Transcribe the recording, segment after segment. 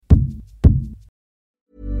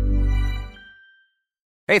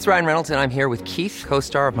Hey, it's Ryan Reynolds, and I'm here with Keith,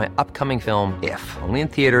 co-star of my upcoming film, If, only in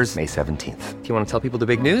theaters May 17th. Do you want to tell people the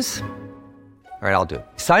big news? All right, I'll do it.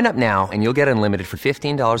 Sign up now and you'll get unlimited for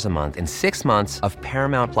 $15 a month and 6 months of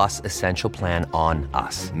Paramount Plus Essential Plan on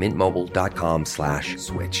us.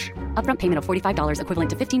 MintMobile.com/switch. Upfront payment of $45 equivalent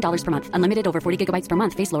to $15 per month. Unlimited over 40 gigabytes per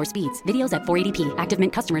month. Face lower speeds. Videos at 480p. Active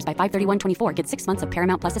Mint customers by 531.24 get 6 months of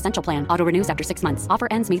Paramount Plus Essential Plan. Auto renews after 6 months. Offer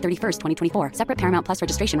ends May 31st, 2024. Separate Paramount Plus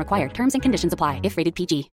registration required. Terms and conditions apply if rated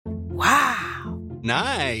PG. Wow.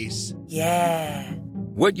 Nice. Yeah.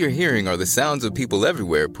 What you're hearing are the sounds of people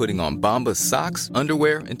everywhere putting on Bombas socks,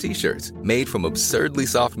 underwear, and T-shirts made from absurdly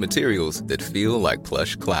soft materials that feel like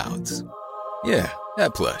plush clouds. Yeah,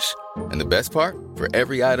 that plush. And the best part? For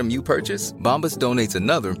every item you purchase, Bombas donates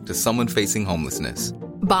another to someone facing homelessness.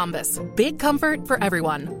 Bombas. Big comfort for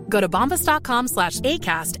everyone. Go to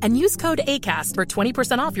bombas.com/ACAST and use code ACAST for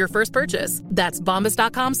 20% off your first purchase. That's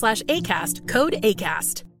bombas.com/ACAST. Code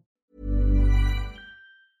ACAST.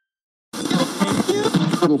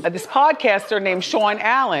 This podcaster named Sean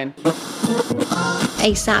Allen.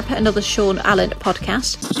 ASAP, another Sean Allen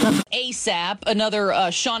podcast. ASAP,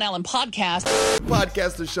 another Sean Allen podcast.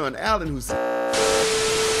 Podcaster Sean Allen, who's...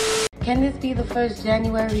 Can this be the first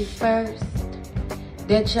January 1st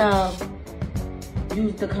that y'all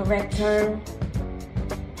use the correct term?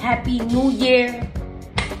 Happy New Year.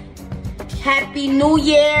 Happy New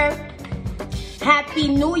Year. Happy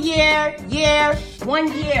New Year. Year.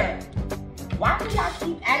 1 year. Why do y'all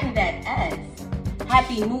keep adding that S?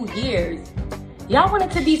 Happy New Year's. Y'all want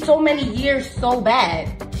it to be so many years so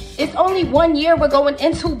bad. It's only 1 year we're going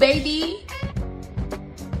into, baby.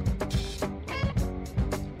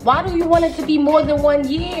 Why do you want it to be more than 1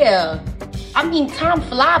 year? I mean, time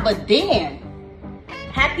fly, but damn.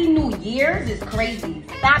 Happy New Year's is crazy.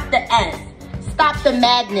 Stop the S. Stop the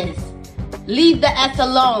madness. Leave the S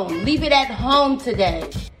alone. Leave it at home today.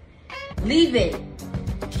 Leave it.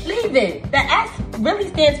 Leave it. The S really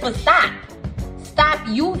stands for stop. Stop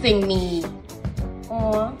using me.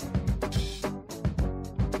 Aww.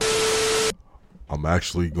 I'm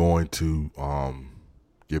actually going to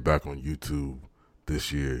get back on YouTube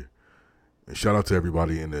this year. And shout out to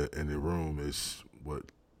everybody in the room. It's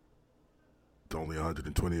only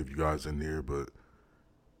 120 of you guys in here, but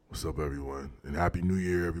what's up, everyone? And Happy New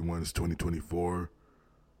Year, everyone. It's 2024.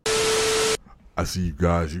 I see you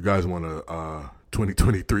guys. You guys want a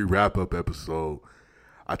 2023 wrap-up episode.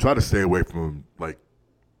 I try to stay away from,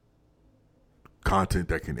 content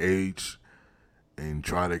that can age and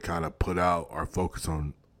try to kind of put out our focus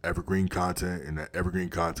on evergreen content. And that evergreen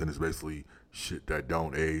content is basically shit that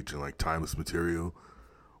don't age and, timeless material.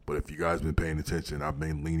 But if you guys been paying attention, I've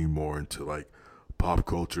been leaning more into, pop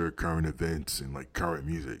culture, current events, and, current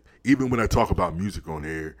music. Even when I talk about music on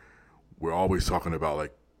here, we're always talking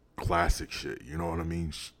about, classic shit. You know what I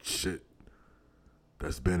mean? Shit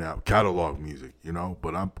that's been out, catalog music,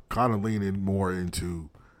 but I'm kind of leaning more into,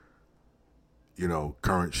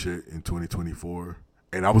 current shit in 2024.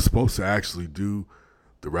 And I was supposed to actually do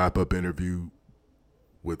the wrap-up interview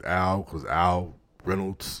with Al, because Al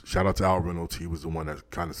Reynolds, shout out to Al Reynolds, he was the one that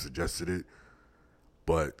kind of suggested it,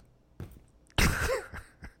 but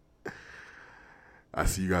I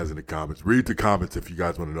see you guys in the comments. Read the comments if you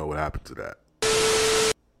guys want to know what happened to that.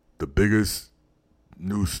 The biggest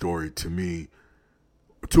news story to me,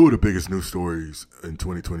 two of the biggest news stories in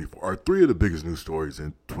 2024, or three of the biggest news stories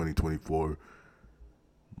in 2024.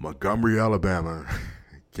 Montgomery, Alabama.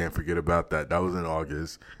 Can't forget about that. That was in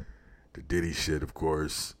August. The Diddy shit, of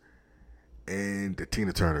course. And the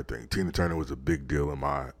Tina Turner thing. Tina Turner was a big deal in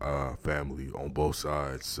my family on both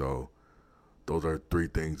sides. So those are three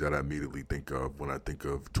things that I immediately think of when I think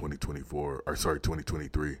of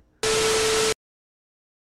 2023.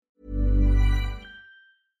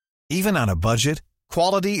 Even on a budget,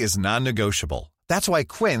 quality is non-negotiable. That's why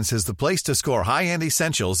Quince is the place to score high-end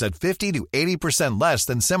essentials at 50 to 80% less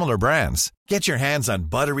than similar brands. Get your hands on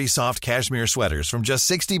buttery soft cashmere sweaters from just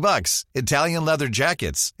 $60, Italian leather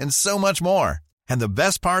jackets, and so much more. And the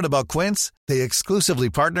best part about Quince, they exclusively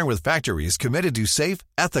partner with factories committed to safe,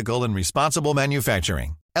 ethical, and responsible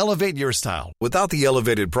manufacturing. Elevate your style without the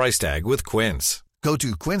elevated price tag with Quince. Go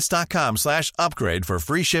to quince.com/upgrade for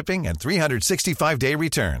free shipping and 365-day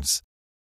returns.